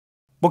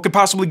What could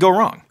possibly go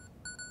wrong?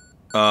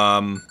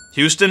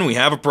 Houston, we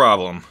have a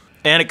problem.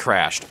 And it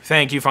crashed.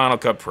 Thank you, Final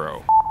Cut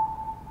Pro.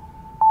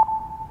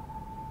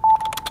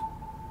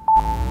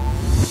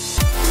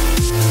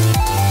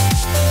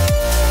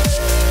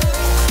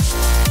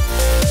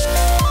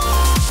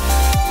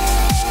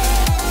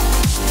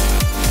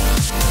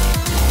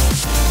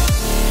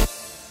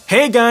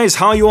 Hey guys,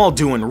 how you all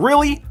doing?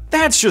 Really?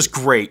 That's just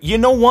great. You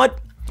know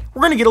what?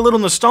 We're gonna get a little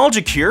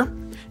nostalgic here,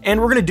 and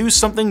we're gonna do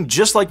something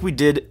just like we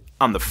did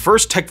on the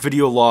first tech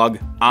video log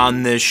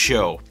on this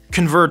show.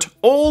 Convert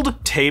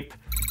old tape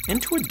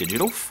into a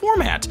digital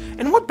format.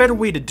 And what better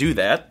way to do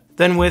that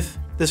than with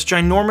this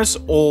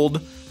ginormous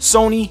old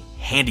Sony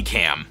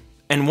Handycam?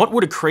 And what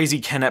would a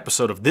Krazy Ken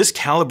episode of this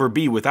caliber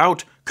be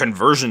without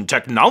conversion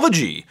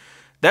technology?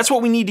 That's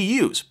what we need to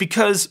use,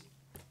 because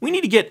we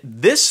need to get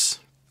this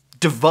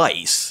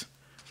device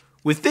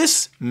with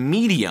this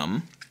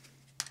medium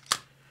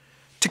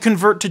to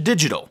convert to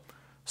digital.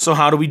 So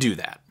how do we do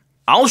that?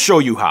 I'll show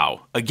you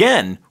how,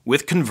 again,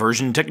 with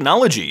conversion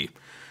technology.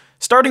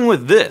 Starting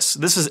with this.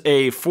 This is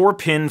a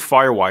 4-pin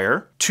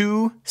FireWire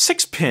to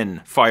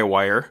 6-pin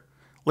FireWire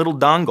little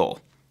dongle.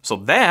 So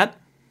that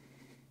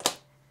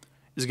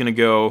is gonna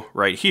go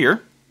right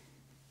here.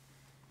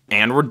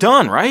 And we're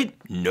done, right?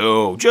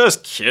 No,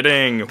 just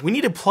kidding. We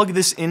need to plug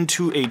this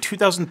into a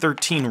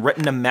 2013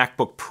 Retina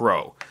MacBook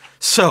Pro.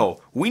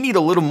 So we need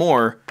a little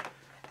more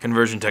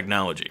conversion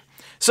technology.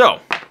 So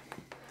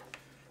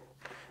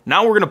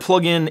now we're gonna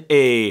plug in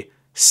a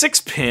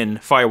 6-pin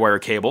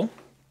FireWire cable,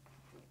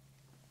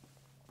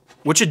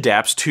 which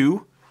adapts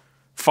to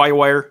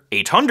FireWire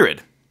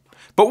 800.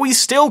 But we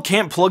still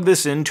can't plug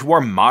this into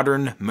our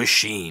modern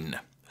machine.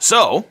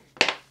 So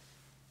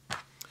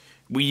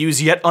we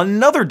use yet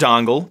another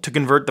dongle to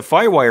convert the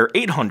FireWire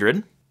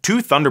 800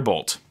 to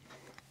Thunderbolt.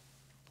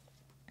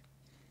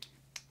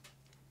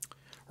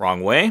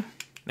 Wrong way.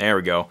 There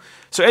we go.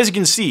 So as you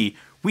can see,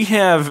 we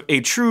have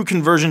a true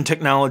conversion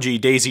technology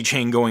daisy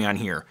chain going on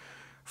here.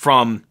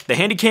 From the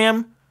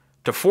Handycam,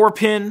 to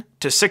 4-pin,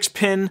 to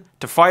 6-pin,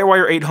 to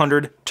FireWire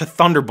 800, to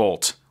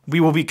Thunderbolt.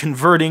 We will be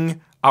converting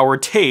our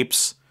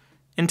tapes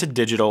into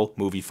digital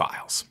movie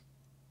files.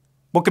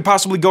 What could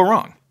possibly go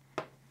wrong?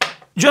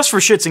 Just for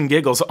shits and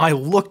giggles, I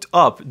looked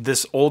up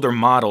this older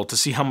model to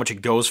see how much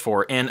it goes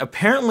for, and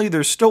apparently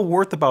they're still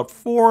worth about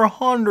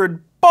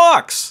 $400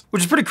 bucks,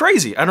 which is pretty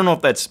crazy. I don't know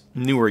if that's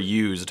new or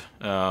used.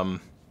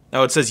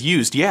 Oh, it says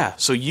used, yeah,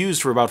 so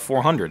used for about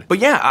 400. But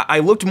yeah, I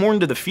looked more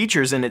into the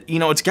features, and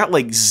it's got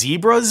like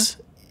zebras.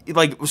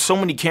 Like, so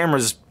many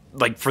cameras,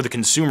 like, for the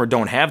consumer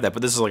don't have that,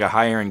 but this is like a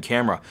higher-end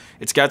camera.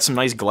 It's got some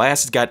nice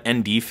glass, it's got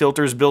ND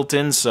filters built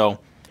in, so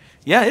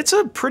yeah, it's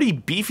a pretty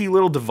beefy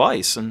little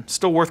device and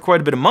still worth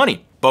quite a bit of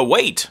money. But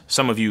wait,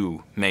 some of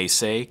you may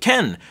say,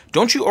 Ken,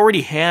 don't you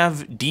already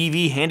have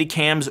DV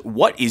Handycams?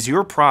 What is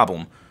your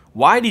problem?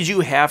 Why did you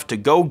have to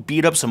go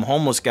beat up some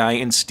homeless guy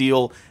and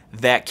steal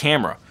that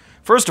camera?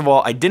 First of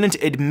all, I didn't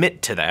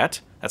admit to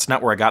that. That's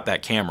not where I got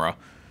that camera.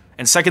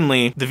 And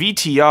secondly, the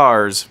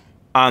VTRs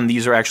on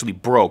these are actually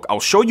broke.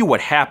 I'll show you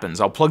what happens.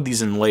 I'll plug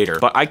these in later,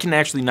 but I can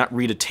actually not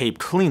read a tape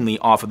cleanly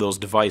off of those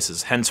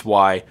devices, hence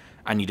why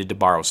I needed to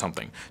borrow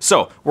something.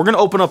 So we're gonna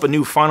open up a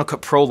new Final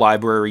Cut Pro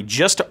library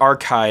just to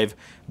archive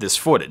this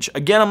footage.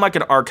 Again, I'm not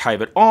gonna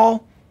archive it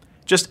all,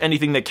 just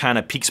anything that kind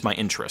of piques my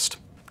interest.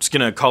 Just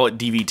gonna call it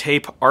DV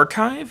Tape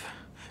Archive.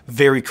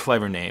 Very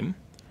clever name.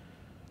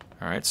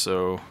 All right,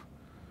 so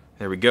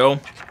there we go.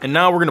 And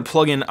now we're gonna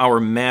plug in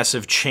our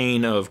massive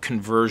chain of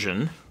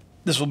conversion.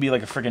 This will be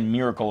like a friggin'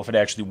 miracle if it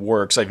actually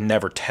works. I've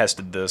never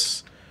tested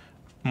this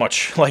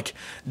much like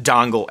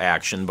dongle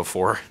action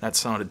before. That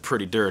sounded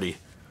pretty dirty.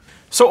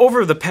 So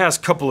over the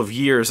past couple of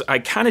years, I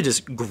kind of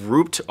just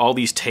grouped all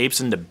these tapes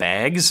into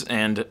bags,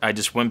 and I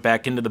just went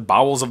back into the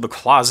bowels of the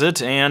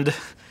closet and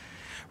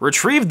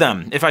retrieved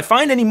them. If I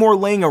find any more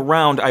laying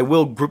around, I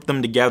will group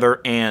them together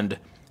and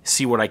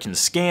see what I can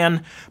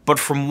scan. But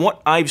from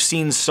what I've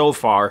seen so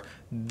far,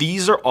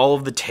 these are all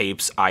of the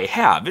tapes I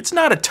have. It's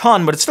not a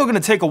ton, but it's still gonna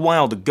take a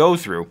while to go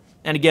through.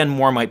 And again,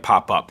 more might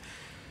pop up.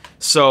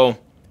 So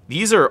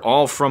these are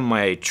all from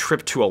my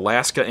trip to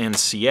Alaska and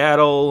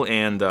Seattle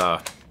and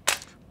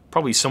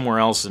probably somewhere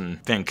else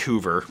in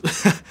Vancouver.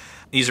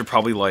 These are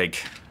probably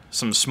like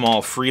some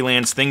small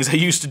freelance things I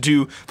used to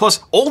do, plus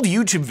old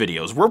YouTube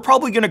videos. We're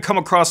probably gonna come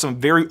across some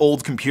very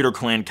old Computer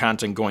Clan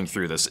content going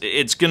through this.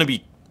 It's gonna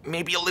be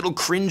maybe a little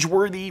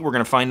cringe-worthy, we're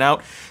gonna find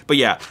out. But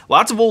yeah,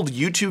 lots of old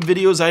YouTube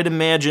videos, I'd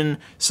imagine,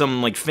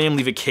 some like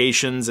family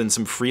vacations and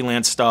some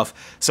freelance stuff.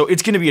 So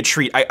it's gonna be a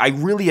treat. I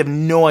really have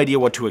no idea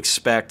what to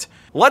expect.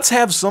 Let's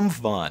have some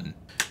fun.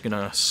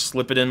 Gonna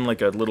slip it in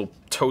like a little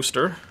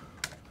toaster.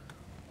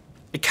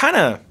 It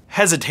kinda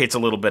hesitates a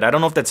little bit. I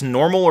don't know if that's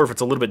normal or if it's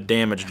a little bit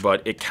damaged,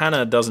 but it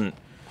kinda doesn't,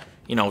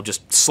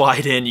 just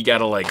slide in. You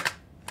gotta like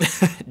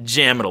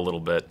jam it a little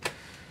bit.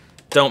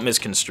 Don't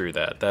misconstrue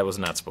that. That was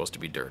not supposed to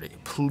be dirty.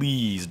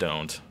 Please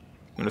don't.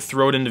 I'm gonna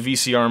throw it into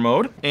VCR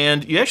mode,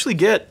 and you actually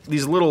get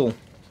these little,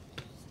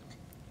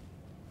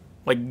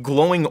 like,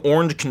 glowing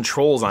orange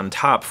controls on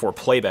top for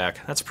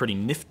playback. That's pretty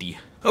nifty.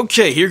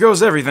 Okay, here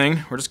goes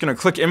everything. We're just gonna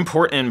click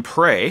import and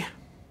pray.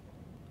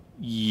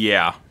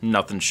 Yeah,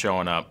 nothing's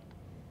showing up.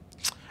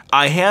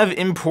 I have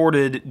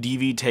imported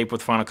DV tape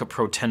with Final Cut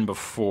Pro 10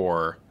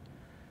 before,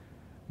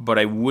 but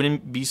I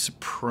wouldn't be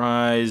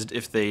surprised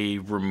if they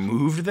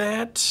removed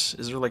that.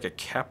 Is there like a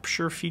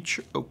capture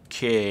feature?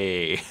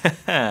 Okay.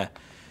 Yeah,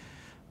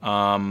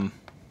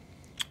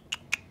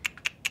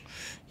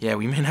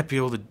 we may not be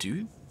able to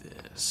do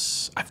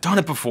this. I've done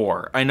it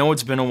before. I know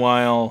it's been a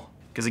while.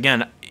 Because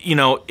again, you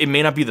know, it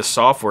may not be the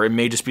software. It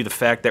may just be the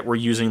fact that we're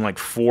using like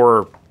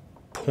 4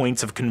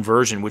 points of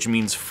conversion, which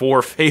means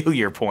 4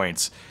 failure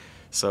points.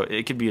 So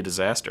it could be a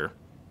disaster.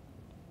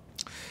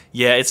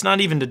 Yeah, it's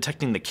not even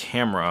detecting the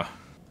camera.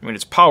 I mean,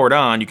 it's powered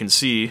on, you can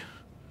see.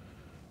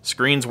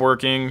 Screen's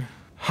working.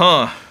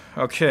 Huh.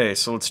 Okay,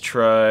 so let's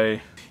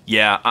try.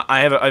 Yeah,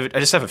 I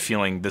just have a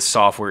feeling this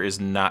software is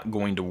not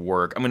going to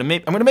work. I'm gonna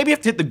maybe have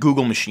to hit the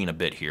Google machine a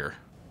bit here.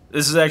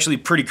 This is actually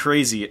pretty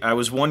crazy. I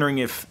was wondering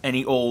if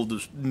any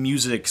old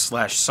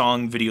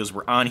music/song videos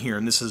were on here,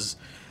 and this is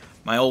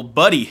my old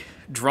buddy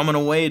drumming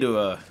away to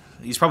a.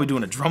 He's probably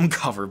doing a drum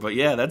cover, but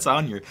yeah, that's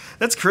on here.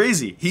 That's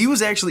crazy. He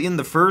was actually in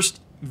the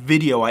first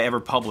video I ever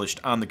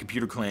published on the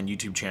Computer Clan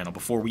YouTube channel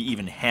before we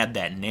even had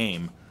that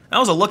name. That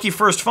was a lucky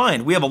first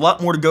find. We have a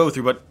lot more to go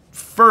through, but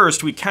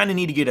first we kind of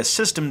need to get a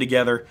system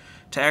together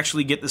to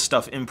actually get this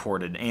stuff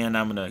imported. And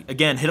I'm gonna,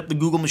 again, hit up the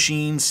Google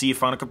machine, see if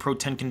Final Cut Pro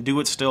 10 can do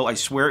it still. I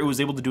swear it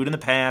was able to do it in the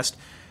past.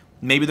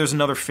 Maybe there's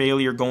another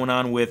failure going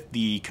on with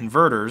the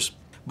converters.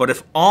 But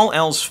if all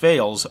else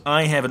fails,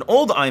 I have an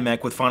old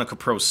iMac with Final Cut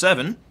Pro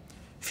 7,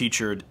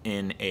 featured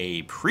in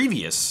a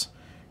previous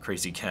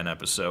Krazy Ken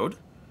episode.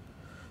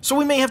 So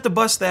we may have to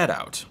bust that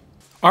out.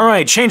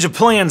 Alright, change of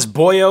plans,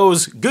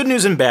 boyos. Good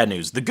news and bad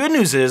news. The good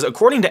news is,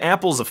 according to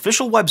Apple's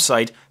official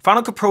website,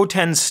 Final Cut Pro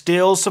 10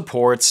 still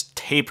supports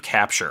tape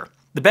capture.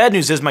 The bad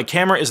news is my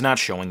camera is not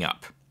showing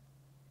up.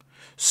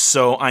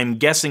 So I'm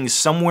guessing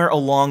somewhere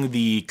along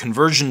the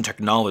conversion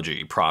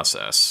technology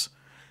process,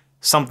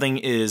 something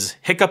is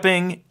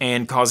hiccuping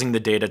and causing the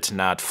data to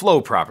not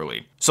flow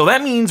properly. So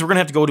that means we're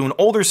gonna have to go to an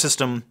older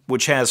system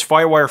which has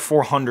FireWire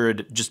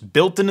 400 just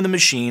built into the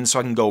machine so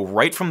I can go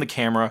right from the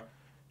camera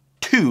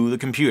to the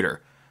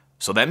computer.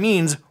 So that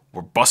means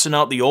we're busting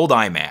out the old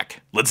iMac.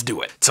 Let's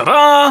do it.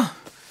 Ta-da!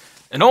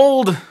 An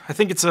old, I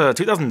think it's a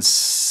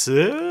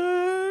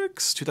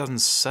 2006,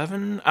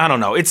 2007? I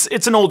don't know.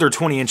 It's an older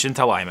 20-inch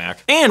Intel iMac.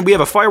 And we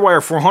have a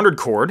FireWire 400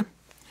 cord,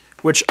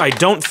 which I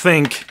don't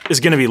think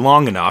is gonna be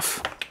long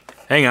enough.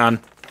 Hang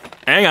on.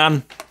 Hang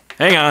on.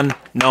 Hang on.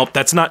 Nope,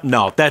 that's not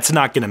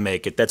gonna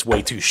make it. That's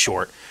way too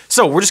short.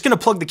 So we're just gonna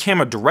plug the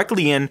camera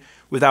directly in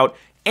without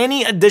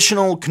any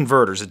additional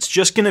converters. It's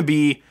just gonna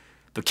be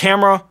the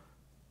camera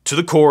to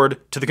the cord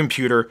to the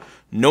computer,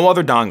 no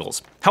other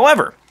dongles.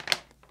 However,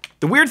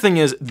 the weird thing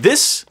is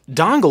this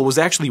dongle was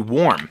actually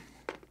warm.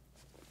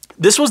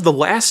 This was the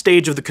last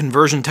stage of the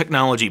conversion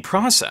technology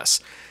process,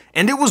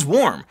 and it was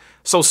warm.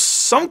 So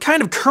some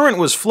kind of current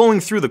was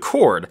flowing through the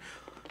cord.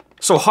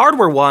 So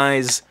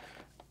hardware-wise,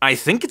 I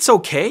think it's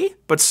okay,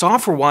 but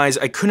software-wise,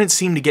 I couldn't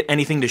seem to get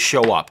anything to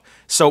show up.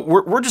 So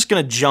we're just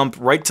gonna jump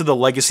right to the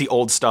legacy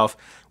old stuff,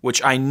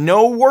 which I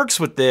know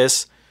works with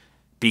this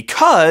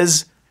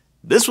because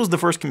this was the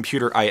first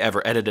computer I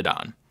ever edited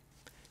on.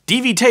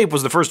 DV tape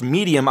was the first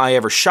medium I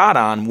ever shot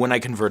on when I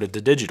converted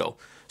to digital.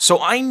 So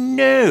I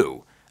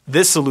know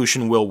this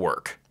solution will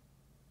work.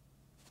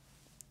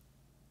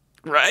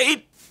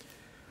 Right?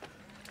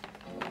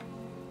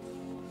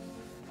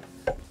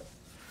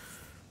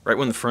 Right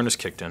when the furnace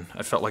kicked in,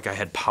 I felt like I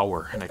had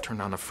power, and I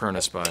turned on the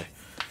furnace by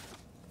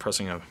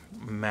pressing a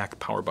Mac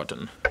power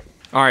button.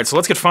 Alright, so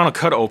let's get Final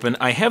Cut open.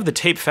 I have the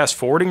tape fast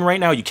forwarding right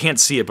now. You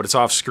can't see it, but it's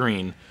off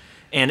screen.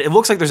 And it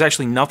looks like there's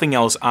actually nothing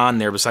else on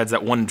there besides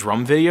that one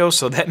drum video,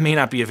 so that may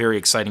not be a very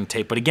exciting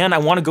tape. But again, I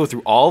want to go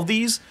through all of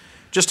these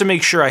just to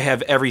make sure I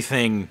have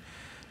everything,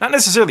 not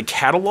necessarily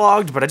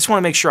cataloged, but I just want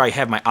to make sure I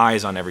have my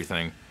eyes on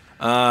everything.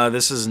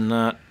 This is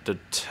not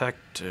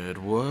detected.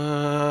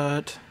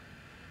 What?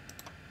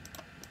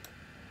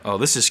 Oh,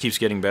 this just keeps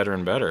getting better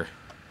and better.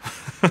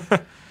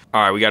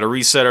 Alright, we got to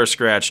reset our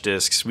scratch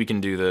discs. We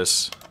can do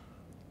this.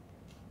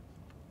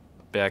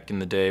 Back in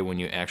the day when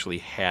you actually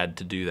had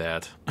to do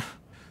that.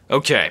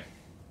 Okay.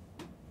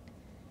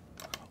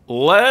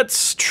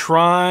 Let's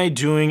try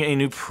doing a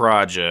new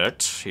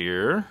project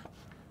here.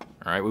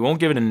 Alright, we won't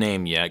give it a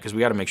name yet because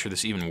we got to make sure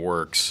this even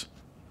works.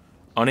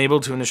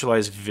 Unable to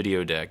initialize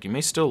video deck. You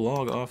may still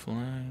log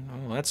offline.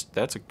 Oh,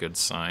 that's a good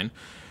sign.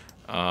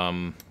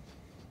 I'm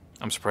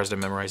surprised I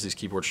memorized these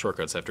keyboard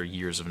shortcuts after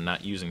years of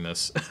not using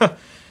this.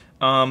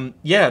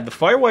 Yeah, the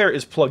FireWire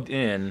is plugged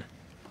in,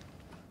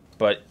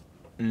 but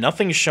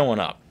nothing's showing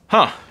up.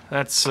 Huh,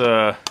 that's,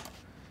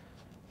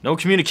 no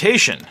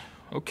communication.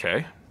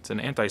 Okay, it's an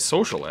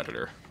antisocial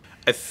editor.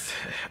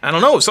 I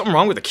don't know, is something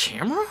wrong with the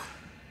camera?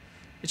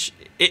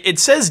 It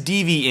says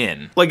DV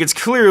in. Like, it's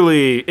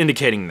clearly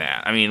indicating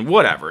that. I mean,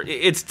 whatever.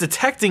 It's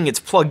detecting it's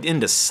plugged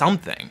into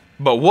something.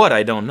 But what,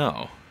 I don't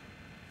know.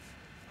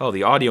 Oh,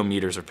 the audio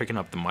meters are picking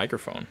up the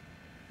microphone.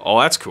 Oh,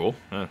 that's cool.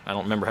 I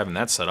don't remember having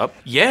that set up.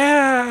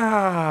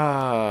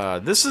 Yeah!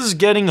 This is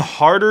getting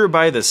harder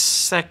by the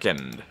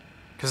second.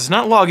 Because it's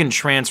not login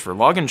transfer.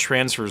 Login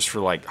transfer is for,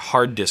 like,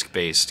 hard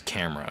disk-based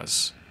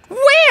cameras.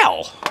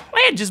 Well!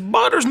 That just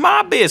butters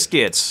my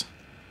biscuits!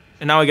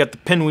 And now I got the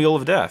pinwheel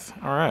of death.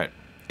 Alright.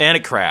 And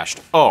it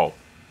crashed. Oh.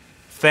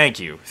 Thank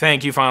you.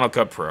 Thank you, Final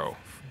Cut Pro.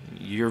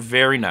 You're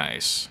very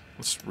nice.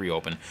 Let's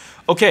reopen.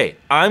 Okay,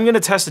 I'm gonna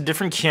test a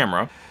different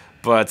camera,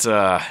 but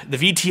the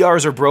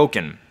VTRs are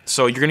broken.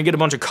 So you're gonna get a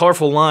bunch of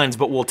colorful lines,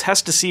 but we'll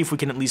test to see if we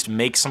can at least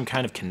make some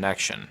kind of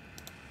connection.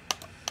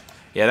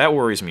 Yeah, that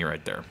worries me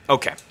right there.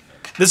 Okay.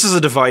 This is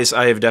a device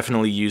I have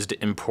definitely used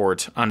to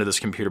import onto this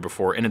computer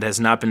before, and it has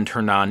not been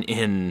turned on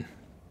in,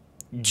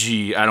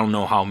 gee, I don't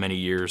know how many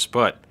years,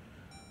 but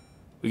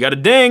we got a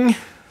ding,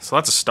 so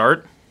that's a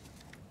start.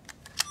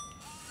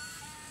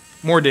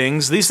 More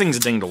dings. These things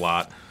dinged a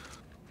lot.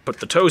 Put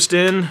the toast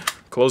in,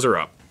 close her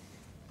up.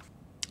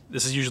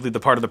 This is usually the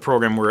part of the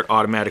program where it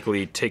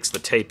automatically takes the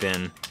tape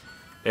in.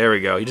 There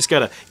we go. You just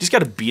gotta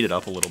beat it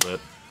up a little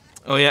bit.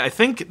 Oh yeah, I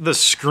think the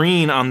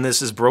screen on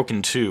this is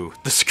broken too.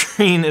 The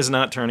screen is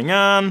not turning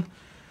on.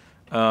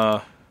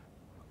 Oh,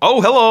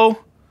 hello!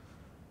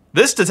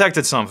 This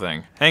detected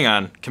something. Hang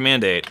on,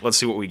 Command 8. Let's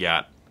see what we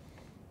got.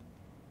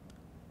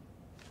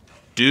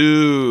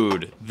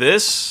 Dude,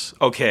 this...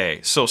 Okay,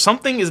 so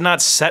something is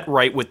not set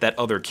right with that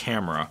other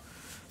camera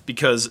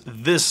because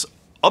this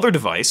other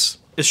device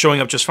is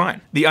showing up just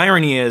fine. The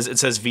irony is it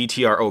says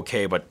VTR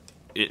okay, but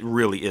it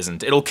really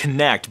isn't. It'll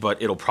connect,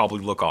 but it'll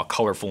probably look all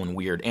colorful and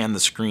weird, and the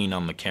screen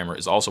on the camera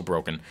is also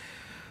broken.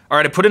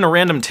 Alright, I put in a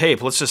random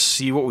tape. Let's just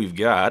see what we've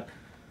got.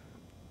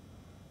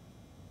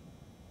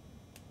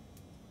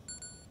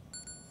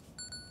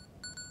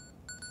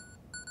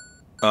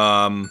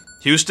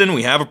 Houston,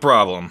 we have a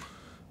problem.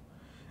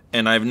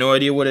 And I have no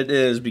idea what it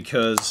is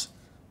because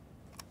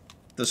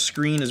the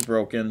screen is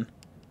broken.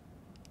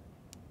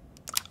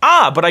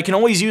 Ah, but I can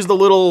always use the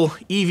little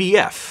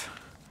EVF.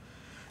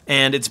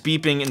 And it's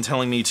beeping and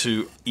telling me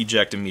to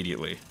eject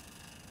immediately.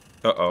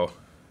 Uh-oh.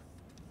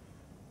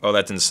 Oh,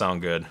 that didn't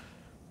sound good.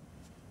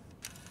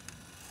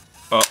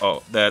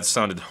 Uh-oh, that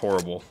sounded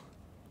horrible.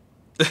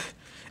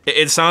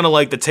 It sounded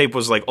like the tape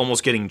was like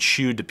almost getting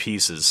chewed to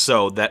pieces.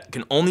 So that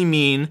can only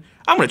mean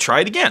I'm gonna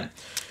try it again.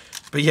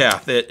 But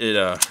yeah,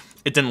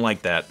 it didn't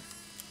like that.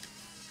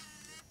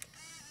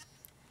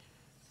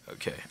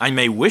 Okay, I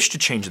may wish to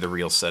change the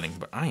reel setting,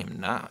 but I am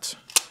not.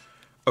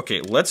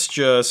 Okay, let's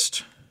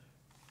just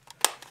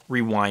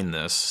rewind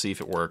this, see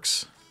if it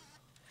works.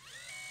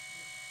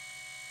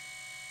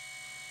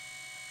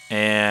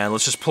 And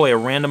let's just play a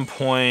random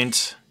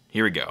point.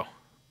 Here we go.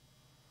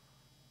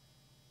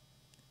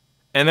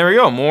 And there we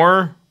go,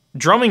 more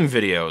drumming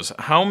videos.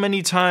 How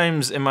many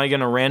times am I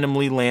gonna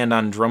randomly land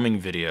on drumming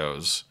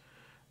videos?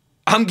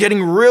 I'm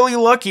getting really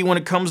lucky when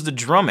it comes to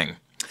drumming.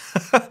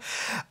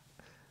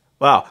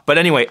 Wow. But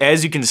anyway,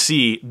 as you can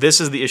see,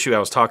 this is the issue I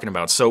was talking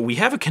about. So we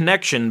have a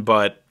connection,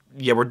 but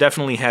yeah, we're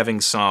definitely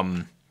having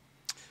some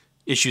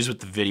issues with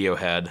the video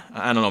head.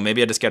 I don't know,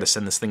 maybe I just gotta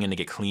send this thing in to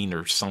get cleaned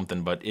or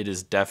something, but it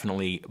is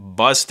definitely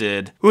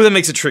busted. Ooh, that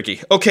makes it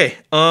tricky. Okay,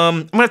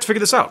 I'm gonna have to figure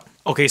this out.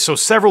 Okay, so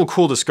several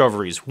cool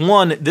discoveries.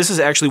 One, this is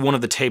actually one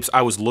of the tapes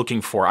I was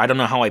looking for. I don't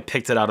know how I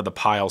picked it out of the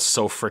pile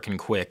so freaking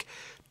quick.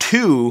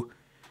 Two,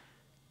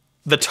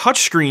 the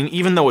touchscreen,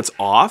 even though it's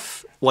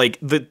off, like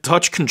the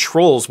touch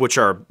controls, which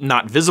are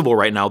not visible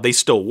right now, they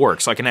still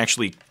work. So I can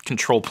actually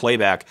control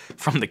playback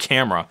from the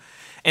camera.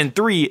 And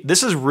three,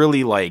 this is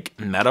really like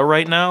meta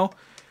right now.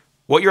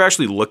 What you're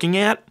actually looking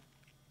at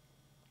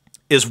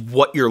is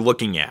what you're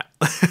looking at.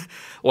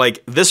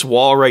 Like this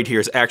wall right here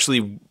is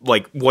actually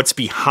like what's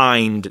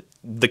behind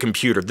the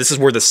computer. This is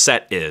where the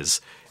set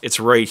is. It's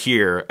right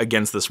here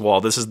against this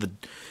wall. This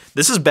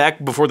is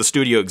back before the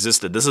studio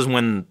existed. This is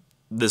when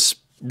this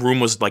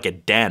room was like a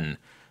den,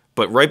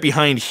 but right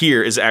behind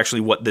here is actually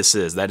what this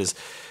is.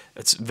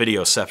 It's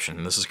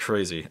videoception. This is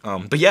crazy.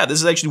 But yeah, this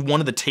is actually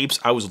one of the tapes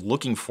I was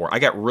looking for. I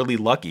got really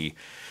lucky.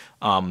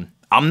 I'm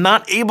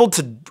not able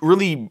to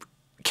really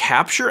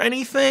capture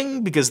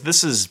anything because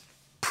this is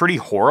pretty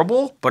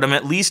horrible, but I'm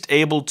at least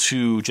able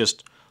to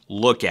just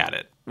look at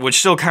it, which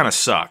still kind of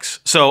sucks.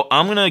 So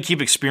I'm gonna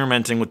keep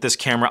experimenting with this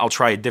camera. I'll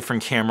try a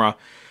different camera,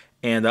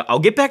 and I'll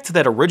get back to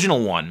that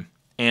original one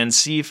and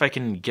see if I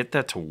can get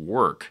that to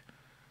work.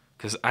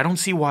 Because I don't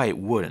see why it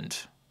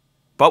wouldn't.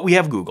 But we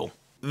have Google.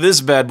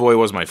 This bad boy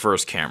was my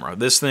first camera.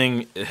 This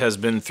thing has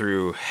been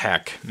through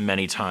heck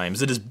many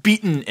times. It is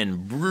beaten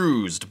and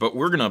bruised, but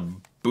we're gonna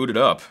boot it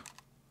up.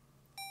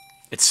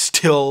 It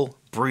still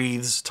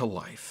breathes to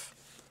life.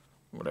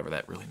 Whatever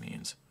that really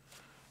means.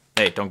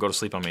 Hey, don't go to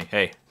sleep on me.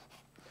 Hey.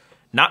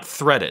 Not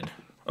threaded.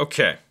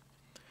 Okay.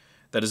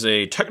 That is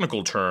a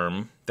technical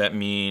term that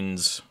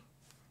means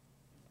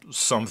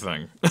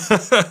something.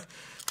 I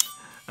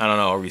don't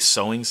know, are we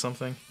sewing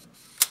something?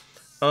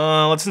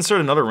 Let's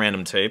insert another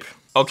random tape.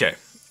 Okay,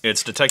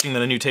 it's detecting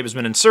that a new tape has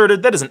been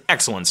inserted. That is an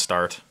excellent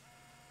start.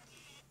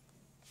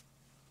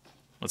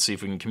 Let's see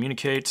if we can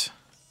communicate.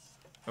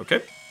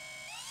 Okay.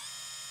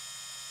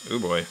 Oh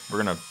boy, we're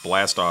gonna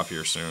blast off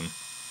here soon.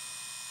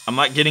 I'm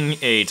not getting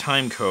a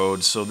time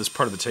code, so this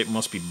part of the tape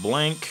must be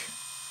blank.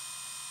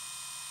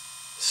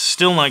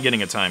 Still not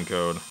getting a time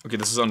code. Okay,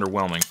 this is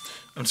underwhelming.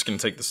 I'm just gonna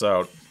take this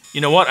out.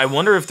 You know what? I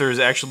wonder if there's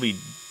actually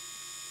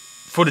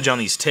footage on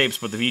these tapes,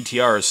 but the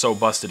VTR is so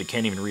busted it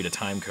can't even read a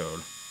time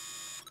code.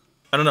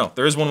 I don't know.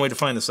 There is one way to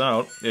find this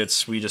out.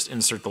 We just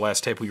insert the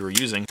last tape we were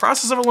using.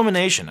 Process of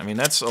elimination. I mean,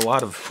 that's a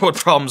lot of what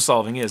problem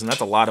solving is, and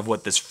that's a lot of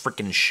what this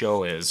frickin'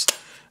 show is.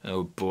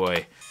 Oh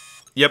boy.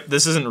 Yep,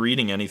 this isn't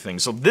reading anything.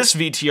 So this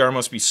VTR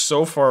must be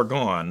so far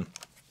gone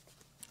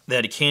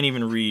that it can't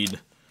even read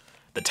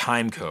the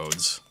time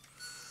codes.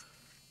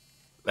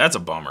 That's a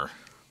bummer.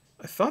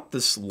 I thought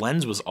this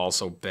lens was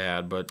also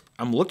bad, but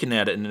I'm looking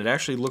at it and it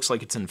actually looks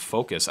like it's in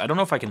focus. I don't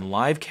know if I can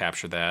live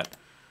capture that,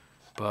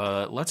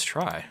 but let's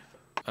try.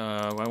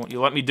 Why won't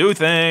you let me do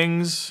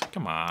things?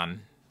 Come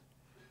on.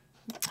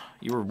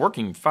 You were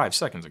working 5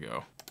 seconds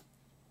ago.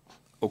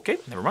 Okay,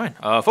 never mind.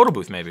 Photo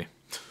booth, maybe.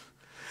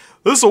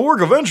 This'll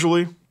work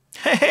eventually.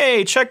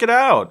 Hey, check it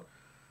out.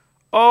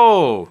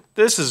 Oh,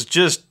 this is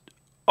just...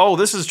 Oh,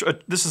 this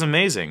is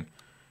amazing.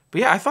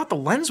 But yeah, I thought the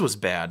lens was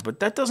bad, but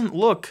that doesn't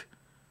look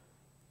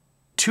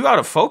too out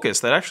of focus.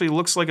 That actually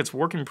looks like it's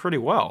working pretty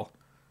well.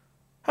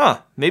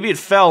 Huh, maybe it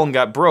fell and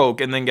got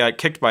broke and then got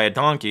kicked by a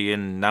donkey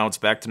and now it's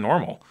back to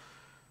normal.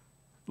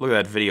 Look at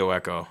that video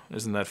echo.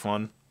 Isn't that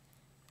fun?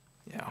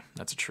 Yeah,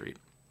 that's a treat.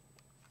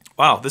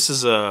 Wow, this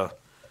is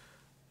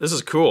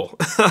cool.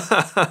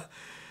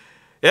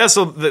 Yeah,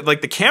 so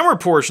the camera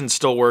portion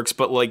still works,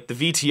 but like the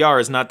VTR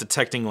is not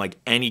detecting like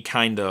any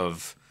kind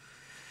of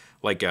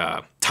like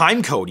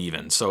time code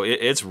even, so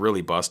it's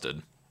really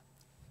busted.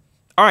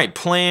 All right,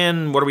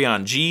 plan, what are we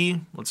on,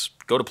 G? Let's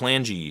go to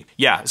plan G.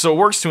 Yeah, so it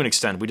works to an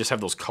extent. We just have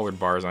those colored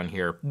bars on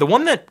here. The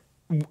one that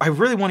I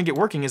really want to get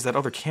working is that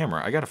other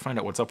camera. I gotta find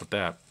out what's up with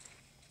that.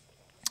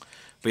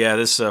 But yeah,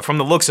 this, from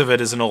the looks of it,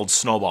 is an old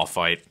snowball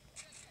fight.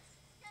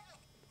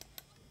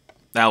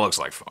 That looks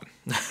like fun.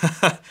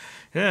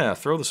 Yeah,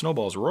 throw the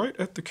snowballs right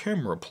at the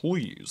camera,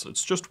 please.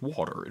 It's just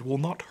water. It will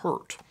not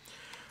hurt.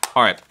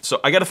 All right,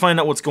 so I got to find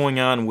out what's going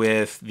on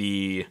with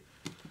the,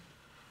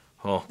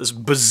 oh, this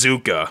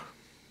bazooka,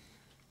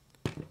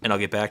 and I'll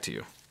get back to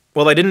you.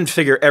 Well, I didn't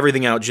figure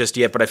everything out just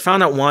yet, but I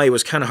found out why it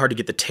was kind of hard to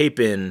get the tape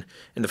in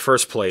the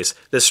first place.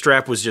 This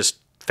strap was just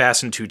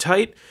fastened too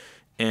tight,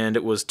 and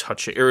it was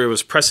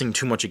pressing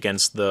too much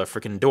against the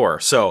freaking door.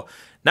 So,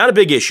 not a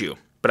big issue,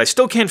 but I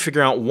still can't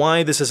figure out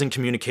why this isn't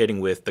communicating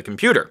with the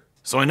computer.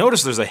 So I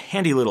noticed there's a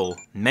handy little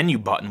menu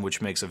button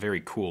which makes a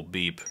very cool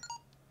beep.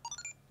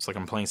 It's like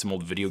I'm playing some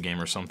old video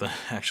game or something.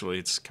 Actually,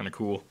 it's kind of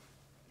cool.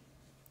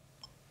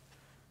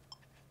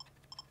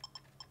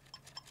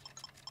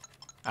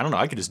 I don't know,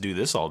 I could just do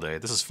this all day.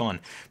 This is fun.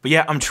 But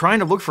yeah, I'm trying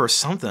to look for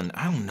something.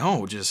 I don't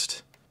know,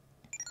 just...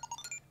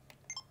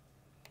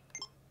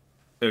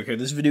 Okay,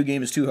 this video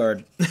game is too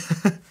hard.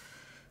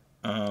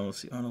 Let's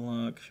see,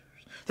 auto-lock.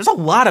 There's a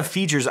lot of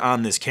features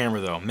on this camera,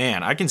 though.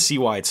 Man, I can see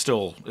why it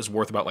still is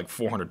worth about like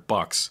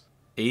 $400.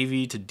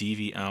 AV to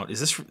DV out.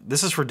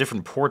 This is for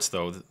different ports,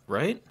 though,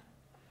 right?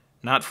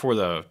 Not for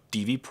the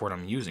DV port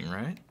I'm using,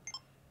 right?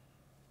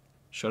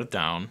 Shut it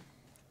down.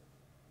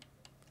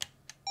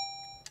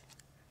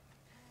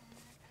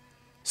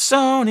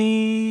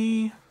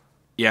 Sony!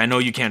 Yeah, I know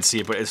you can't see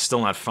it, but it's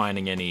still not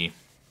finding any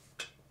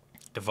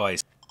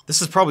device.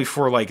 This is probably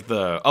for, like,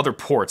 the other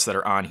ports that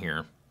are on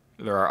here.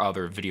 There are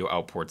other video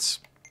out ports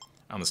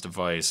on this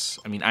device.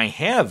 I mean, I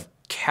have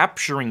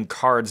capturing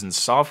cards and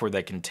software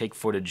that can take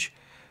footage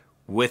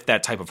with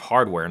that type of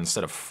hardware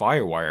instead of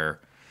FireWire.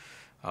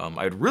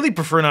 I'd really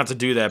prefer not to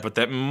do that, but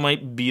that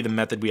might be the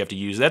method we have to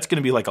use. That's going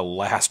to be like a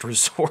last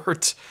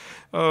resort.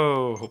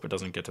 Oh, hope it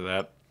doesn't get to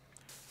that.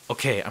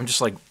 Okay, I'm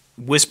just like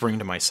whispering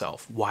to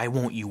myself, why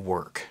won't you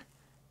work?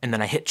 And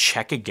then I hit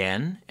check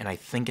again, and I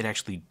think it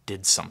actually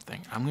did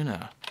something. I'm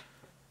gonna...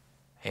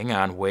 Hang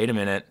on, wait a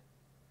minute.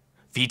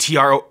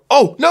 VTR...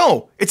 Oh,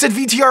 no! It said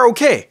VTR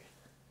okay!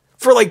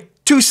 For like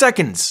 2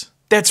 seconds.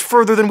 That's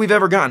further than we've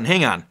ever gotten.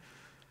 Hang on.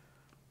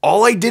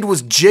 All I did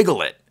was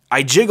jiggle it.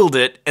 I jiggled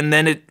it, and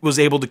then it was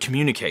able to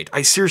communicate.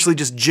 I seriously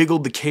just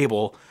jiggled the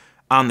cable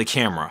on the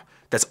camera.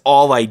 That's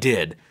all I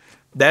did.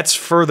 That's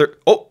further...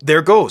 Oh, there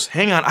it goes.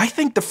 Hang on. I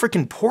think the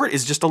frickin' port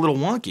is just a little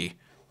wonky.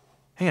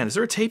 Hang on, is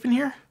there a tape in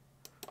here?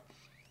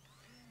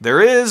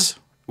 There is.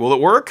 Will it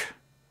work?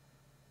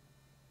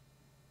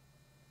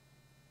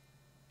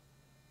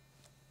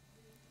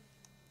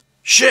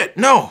 Shit,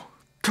 no!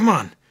 Come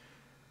on.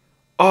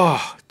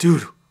 Oh,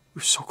 dude,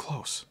 we're so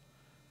close.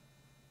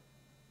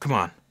 Come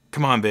on.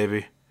 Come on,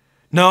 baby.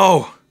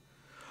 No!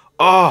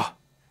 Oh!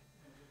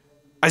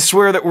 I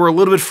swear that we're a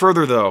little bit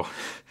further, though.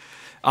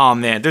 Oh,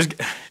 man, there's...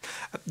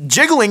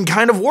 Jiggling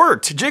kind of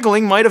worked.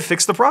 Jiggling might have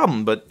fixed the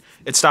problem, but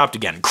it stopped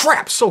again.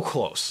 Crap, so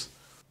close.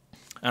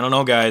 I don't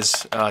know,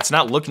 guys. It's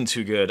not looking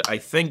too good. I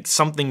think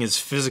something is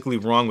physically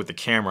wrong with the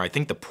camera. I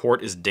think the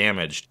port is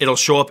damaged. It'll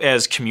show up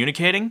as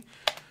communicating,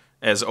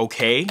 as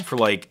okay, for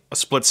like a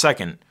split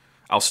second.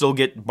 I'll still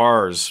get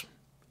bars,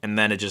 and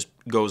then it just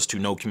goes to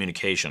no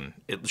communication.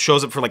 It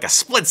shows up for like a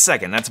split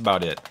second. That's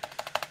about it.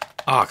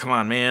 Oh, come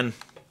on, man.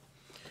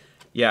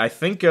 Yeah, I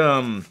think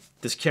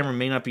this camera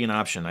may not be an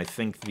option. I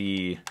think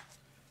the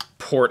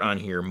port on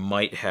here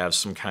might have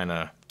some kind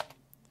of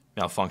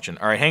malfunction.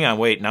 All right, hang on,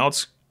 wait. Now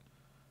it's...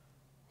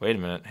 Wait a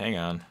minute, hang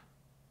on.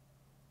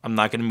 I'm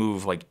not going to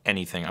move, like,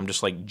 anything. I'm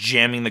just, like,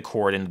 jamming the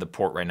cord into the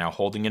port right now,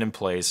 holding it in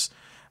place.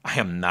 I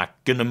am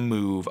not going to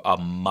move a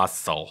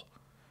muscle,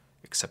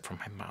 except for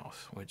my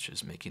mouth, which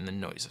is making the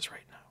noises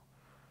right now.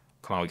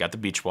 Come on, we got the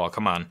beach ball.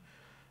 Come on.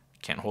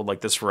 Can't hold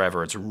like this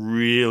forever. It's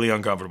really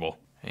uncomfortable.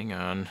 Hang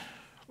on.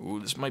 Ooh,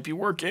 this might be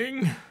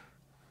working.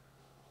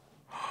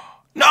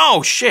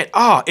 No, shit.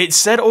 Oh, it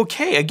said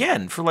okay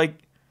again for like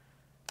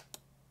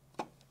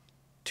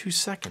 2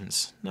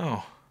 seconds.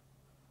 No.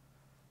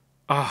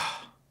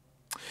 Ah.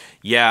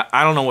 Yeah,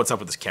 I don't know what's up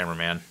with this camera,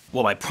 man.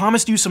 Well, I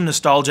promised you some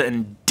nostalgia,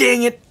 and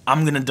dang it,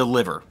 I'm gonna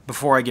deliver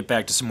before I get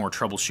back to some more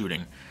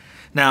troubleshooting.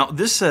 Now,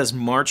 this says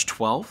March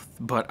 12th,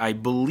 but I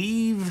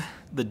believe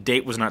the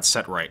date was not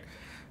set right.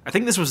 I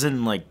think this was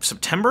in, like,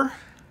 September?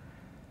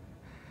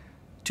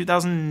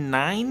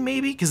 2009,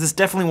 maybe? Because this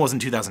definitely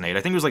wasn't 2008.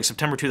 I think it was, like,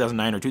 September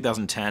 2009 or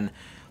 2010.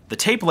 The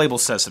tape label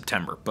says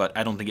September, but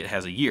I don't think it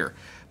has a year.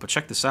 But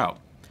check this out.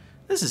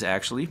 This is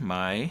actually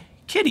my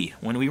kitty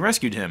when we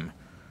rescued him.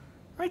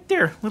 Right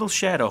there, little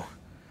shadow.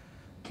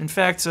 In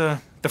fact, the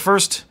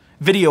first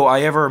video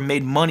I ever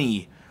made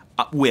money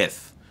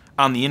with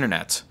on the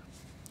internet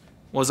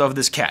was of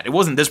this cat. It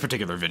wasn't this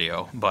particular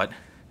video, but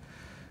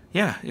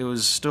yeah, it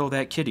was still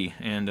that kitty.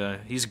 And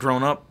he's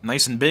grown up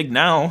nice and big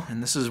now,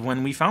 and this is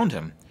when we found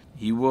him.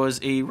 He was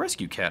a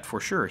rescue cat for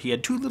sure. He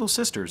had 2 little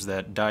sisters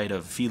that died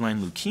of feline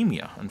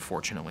leukemia,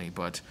 unfortunately,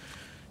 but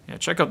yeah,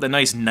 check out the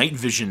nice night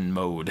vision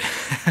mode.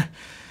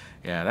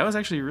 Yeah, that was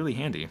actually really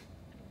handy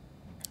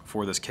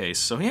for this case.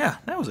 So yeah,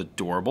 that was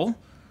adorable.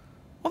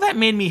 Well, that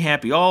made me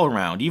happy all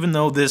around, even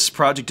though this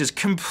project is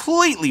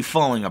completely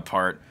falling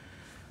apart.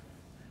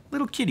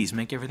 Little kitties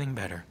make everything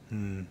better.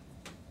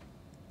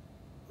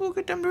 Look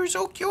at them, they're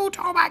so cute.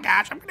 Oh my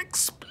gosh, I'm gonna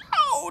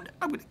explode.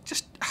 I'm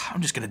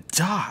just gonna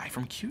die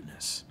from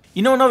cuteness.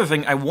 You know, another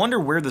thing, I wonder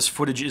where this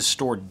footage is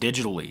stored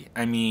digitally.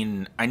 I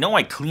mean, I know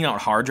I clean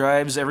out hard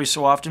drives every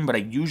so often, but I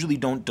usually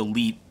don't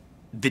delete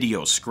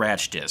video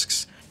scratch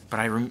discs. But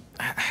I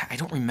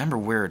don't remember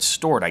where it's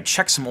stored. I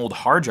checked some old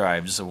hard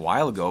drives a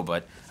while ago,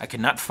 but I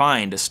could not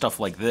find stuff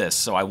like this,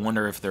 so I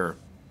wonder if they're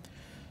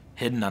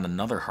hidden on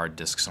another hard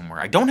disk somewhere.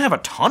 I don't have a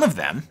ton of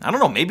them. I don't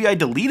know, maybe I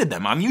deleted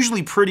them. I'm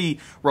usually pretty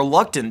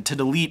reluctant to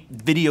delete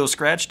video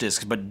scratch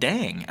discs, but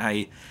dang,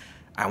 I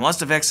must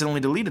have accidentally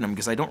deleted them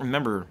because I don't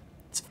remember,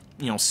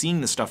 you know,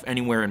 seeing this stuff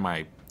anywhere in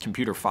my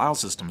computer file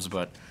systems.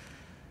 But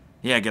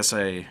yeah, I guess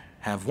I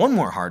have one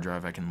more hard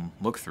drive I can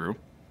look through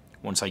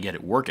once I get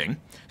it working.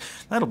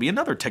 That'll be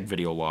another tech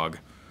video log,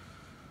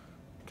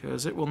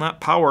 because it will not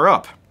power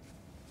up.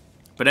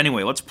 But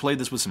anyway, let's play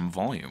this with some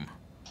volume.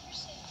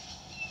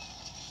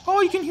 Oh,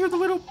 you can hear the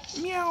little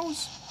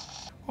meows.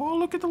 Oh,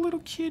 look at the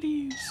little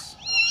kitties.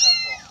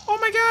 Oh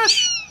my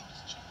gosh.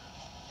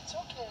 It's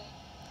okay.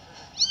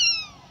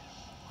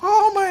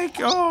 Oh my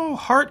god, oh,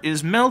 heart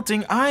is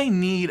melting. I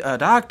need a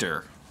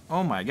doctor.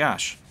 Oh my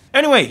gosh.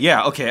 Anyway,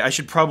 yeah, okay, I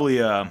should probably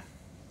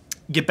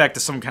get back to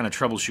some kind of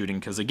troubleshooting,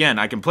 because again,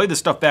 I can play this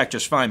stuff back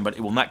just fine, but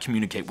it will not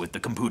communicate with the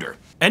computer.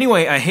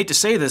 Anyway, I hate to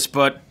say this,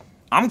 but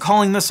I'm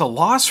calling this a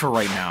loss for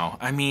right now.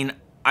 I mean,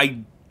 I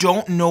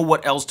don't know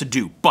what else to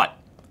do, but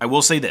I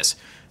will say this.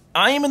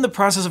 I am in the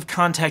process of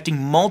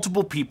contacting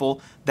multiple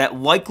people that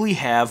likely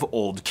have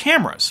old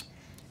cameras,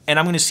 and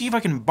I'm going to see if I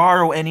can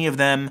borrow any of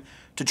them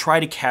to try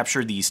to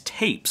capture these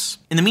tapes.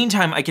 In the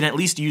meantime, I can at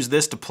least use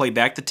this to play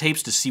back the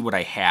tapes to see what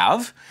I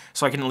have,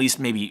 so I can at least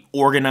maybe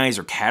organize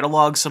or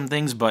catalog some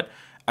things, but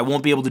I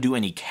won't be able to do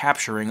any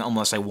capturing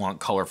unless I want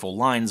colorful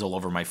lines all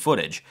over my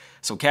footage.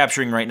 So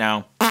capturing right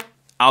now,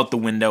 out the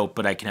window,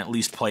 but I can at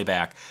least play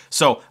back.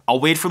 So I'll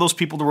wait for those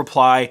people to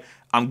reply.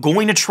 I'm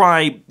going to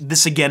try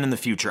this again in the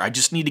future. I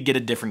just need to get a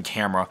different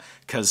camera,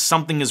 because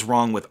something is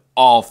wrong with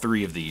all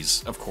 3 of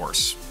these, of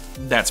course.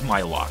 That's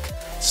my luck.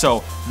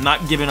 So,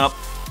 not giving up.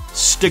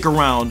 Stick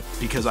around,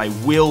 because I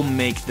will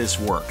make this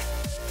work.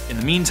 In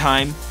the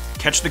meantime,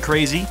 catch the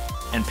Krazy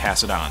and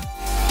pass it on.